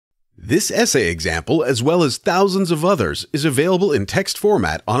This essay example, as well as thousands of others, is available in text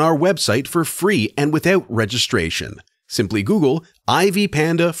format on our website for free and without registration. Simply Google Ivy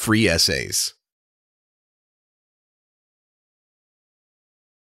Panda Free Essays.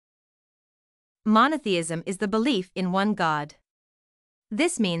 Monotheism is the belief in one God.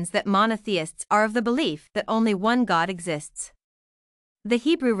 This means that monotheists are of the belief that only one God exists. The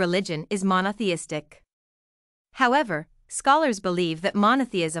Hebrew religion is monotheistic. However, scholars believe that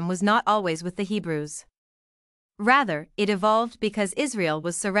monotheism was not always with the Hebrews. Rather, it evolved because Israel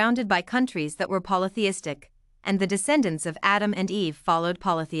was surrounded by countries that were polytheistic, and the descendants of Adam and Eve followed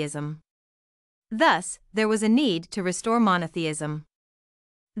polytheism. Thus, there was a need to restore monotheism.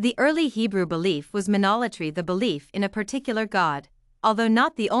 The early Hebrew belief was monolatry, the belief in a particular God, although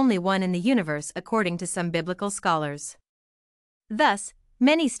not the only one in the universe according to some biblical scholars. Thus,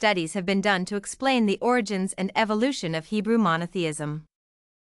 many studies have been done to explain the origins and evolution of Hebrew monotheism.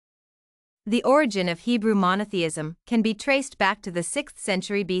 The origin of Hebrew monotheism can be traced back to the 6th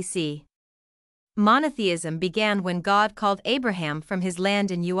century BC. Monotheism began when God called Abraham from his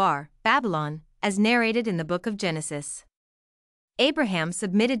land in Ur, Babylon, as narrated in the book of Genesis. Abraham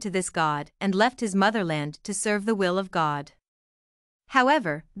submitted to this God and left his motherland to serve the will of God.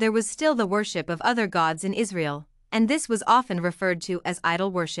 However, there was still the worship of other gods in Israel, and this was often referred to as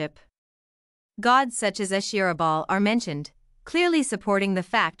idol worship. Gods such as Ashurabal are mentioned, clearly supporting the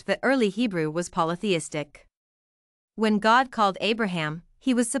fact that early Hebrew was polytheistic. When God called Abraham,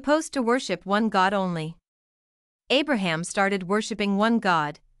 he was supposed to worship one God only. Abraham started worshiping one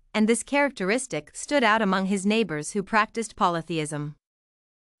God, and this characteristic stood out among his neighbors who practiced polytheism.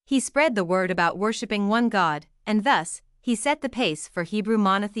 He spread the word about worshiping one God, and thus, he set the pace for Hebrew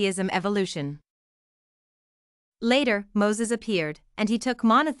monotheism evolution. Later, Moses appeared, and he took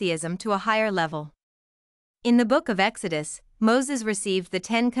monotheism to a higher level. In the book of Exodus, Moses received the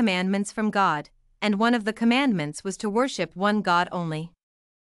 10 commandments from God, and one of the commandments was to worship one God only.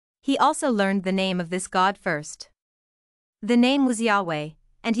 He also learned the name of this God first. The name was Yahweh,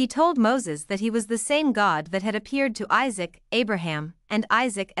 and he told Moses that he was the same God that had appeared to Isaac, Abraham, and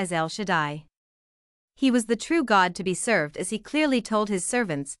Isaac as El Shaddai. He was the true God to be served, as he clearly told his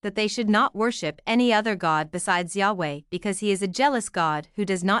servants that they should not worship any other God besides Yahweh, because he is a jealous God who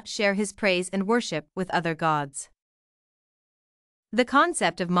does not share his praise and worship with other gods. The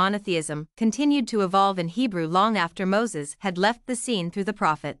concept of monotheism continued to evolve in Hebrew long after Moses had left the scene through the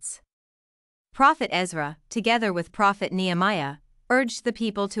prophets. Prophet Ezra, together with Prophet Nehemiah, urged the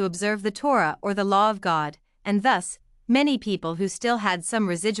people to observe the Torah or the law of God, and thus, many people who still had some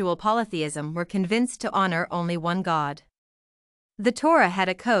residual polytheism were convinced to honor only one God. The Torah had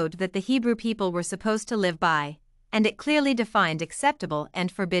a code that the Hebrew people were supposed to live by, and it clearly defined acceptable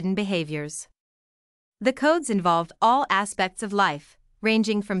and forbidden behaviors. The codes involved all aspects of life,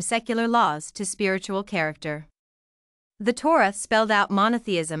 ranging from secular laws to spiritual character. The Torah spelled out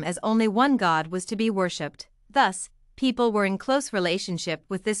monotheism as only one God was to be worshipped, thus, people were in close relationship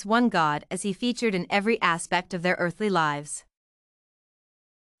with this one God as he featured in every aspect of their earthly lives.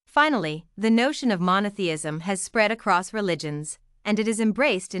 Finally, the notion of monotheism has spread across religions, and it is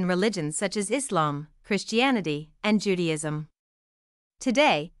embraced in religions such as Islam, Christianity, and Judaism.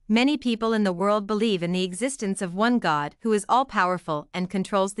 Today, many people in the world believe in the existence of one God who is all-powerful and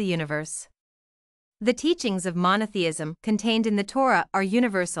controls the universe. The teachings of monotheism contained in the Torah are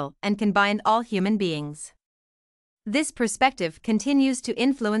universal and can bind all human beings. This perspective continues to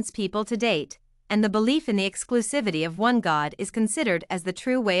influence people to date, and the belief in the exclusivity of one God is considered as the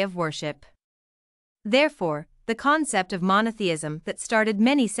true way of worship. Therefore, the concept of monotheism that started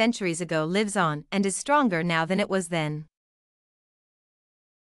many centuries ago lives on and is stronger now than it was then.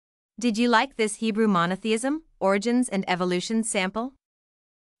 Did you like this Hebrew monotheism, origins and evolution sample?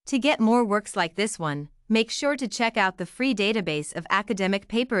 To get more works like this one, make sure to check out the free database of academic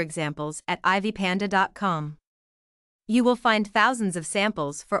paper examples at ivypanda.com. You will find thousands of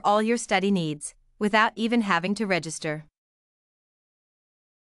samples for all your study needs, without even having to register.